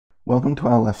Welcome to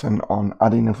our lesson on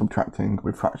adding and subtracting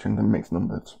with fractions and mixed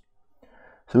numbers.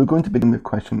 So we're going to begin with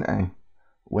question A,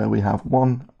 where we have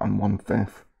 1 and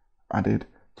 1/5 added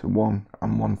to 1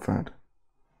 and 1/3.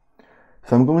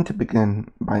 So I'm going to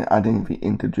begin by adding the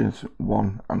integers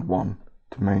 1 and 1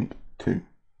 to make 2.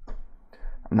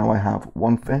 And now I have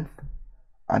 1/5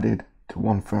 added to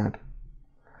 1/3.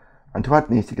 And to add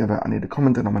these together, I need a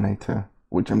common denominator,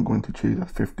 which I'm going to choose as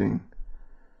 15.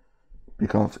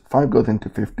 Because 5 goes into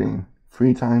 15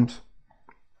 3 times,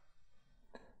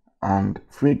 and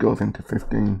 3 goes into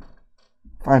 15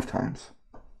 5 times.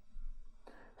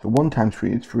 So 1 times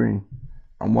 3 is 3,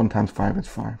 and 1 times 5 is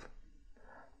 5.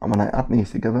 And when I add these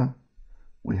together,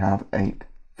 we have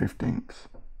 8/15.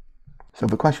 So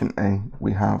for question A,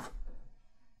 we have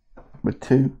the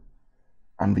 2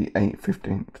 and the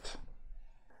 8/15.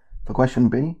 For question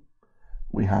B,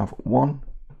 we have 1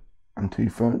 and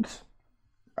 2/3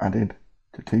 added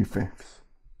to 2/5.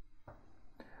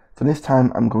 So this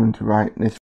time I'm going to write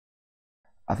this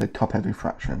as a top-heavy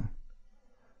fraction.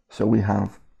 So we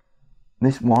have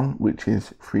this one, which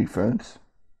is 3/3,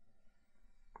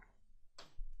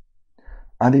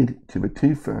 added to the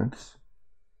 2/3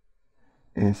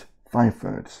 is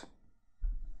 5/3,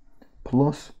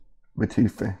 plus the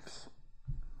 2/5.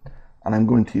 And I'm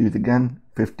going to use again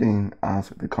 15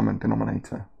 as the common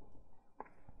denominator.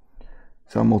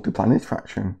 So I'll multiply this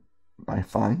fraction by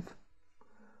 5,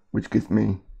 which gives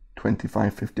me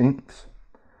 25/15,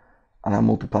 and I'll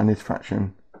multiply this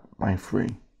fraction by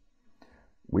 3,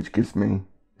 which gives me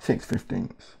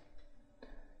 6/15.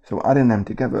 So adding them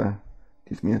together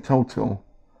gives me a total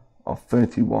of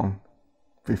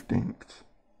 31/15,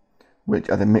 which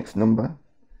as a mixed number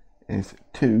is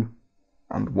 2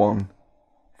 and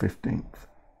 1/15.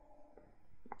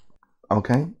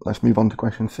 Okay, let's move on to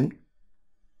question C.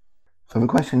 So for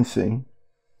question C,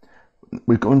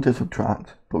 we're going to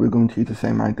subtract, but we're going to use the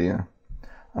same idea,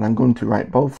 and I'm going to write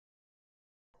both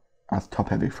as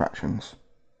top-heavy fractions.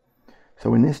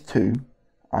 So in this 2,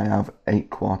 I have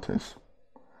 8/4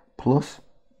 plus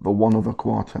the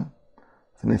 1/4,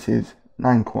 so this is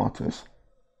 9/4,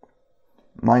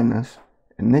 minus,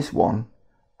 in this one,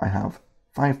 I have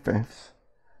 5/5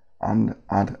 and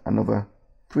add another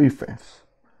 3/5,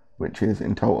 which is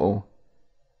in total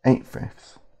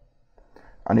 8/5.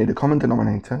 I need a common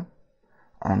denominator,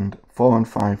 and 4 and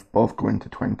 5 both go into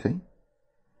 20.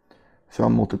 So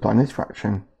I'm multiplying this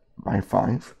fraction by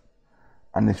 5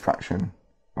 and this fraction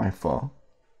by 4.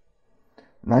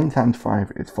 9 times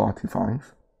 5 is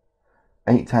 45.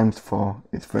 8 times 4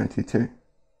 is 32.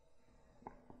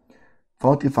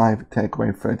 45 take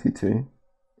away 32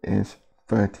 is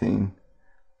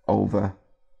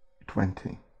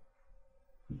 13/20.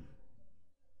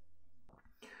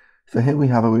 So here we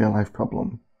have a real life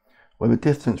problem, where the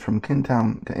distance from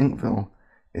Kintown to Inkville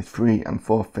is 3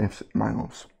 4/5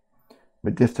 miles. The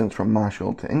distance from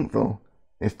Marshall to Inkville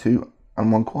is 2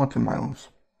 1/4 miles.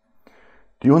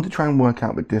 Do you want to try and work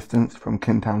out the distance from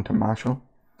Kintown to Marshall?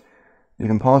 You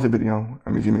can pause the video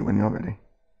and resume it when you're ready.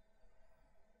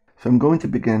 So I'm going to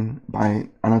begin by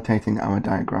annotating our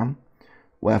diagram,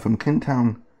 where from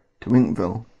Kintown to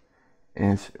Inkville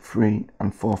is 3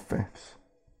 4/5.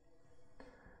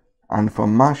 And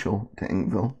from Marshall to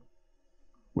Inkville,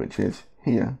 which is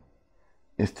here,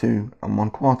 is 2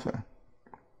 1/4.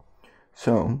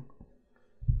 So,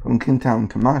 from Kintown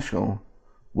to Marshall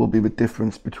will be the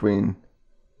difference between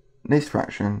this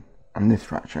fraction and this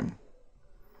fraction.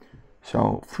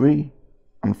 So 3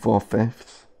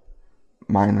 4/5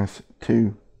 minus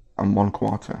 2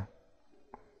 1/4.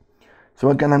 So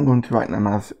again, I'm going to write them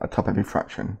as a top-heavy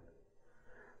fraction.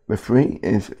 The 3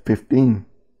 is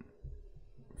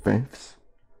 15/5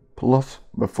 plus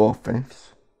the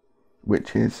 4/5,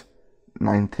 which is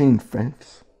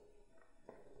 19/5.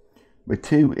 The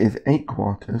 2 is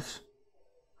 8/4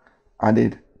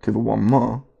 added to the 1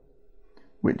 more,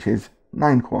 which is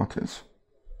 9/4.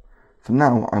 So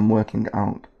now I'm working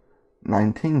out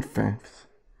 19/5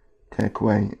 take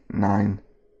away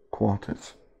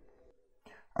 9/4.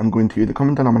 I'm going to use the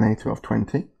common denominator of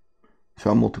 20, so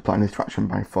I'll multiply this fraction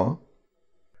by 4.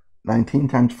 19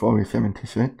 times 4 is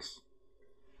 76,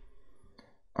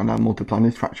 and I'll multiply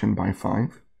this fraction by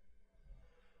 5,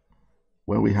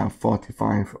 where we have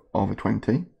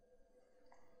 45/20.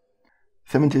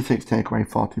 76 take away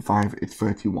 45 is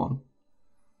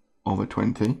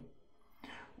 31/20,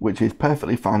 which is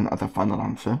perfectly fine as a final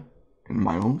answer in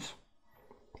miles.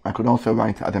 I could also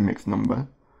write it as a mixed number,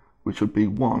 which would be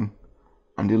 1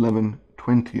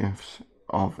 11/20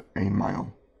 of a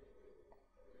mile.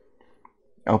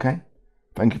 Okay,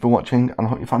 thank you for watching, and I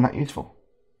hope you found that useful.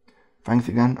 Thanks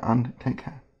again, and take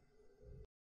care.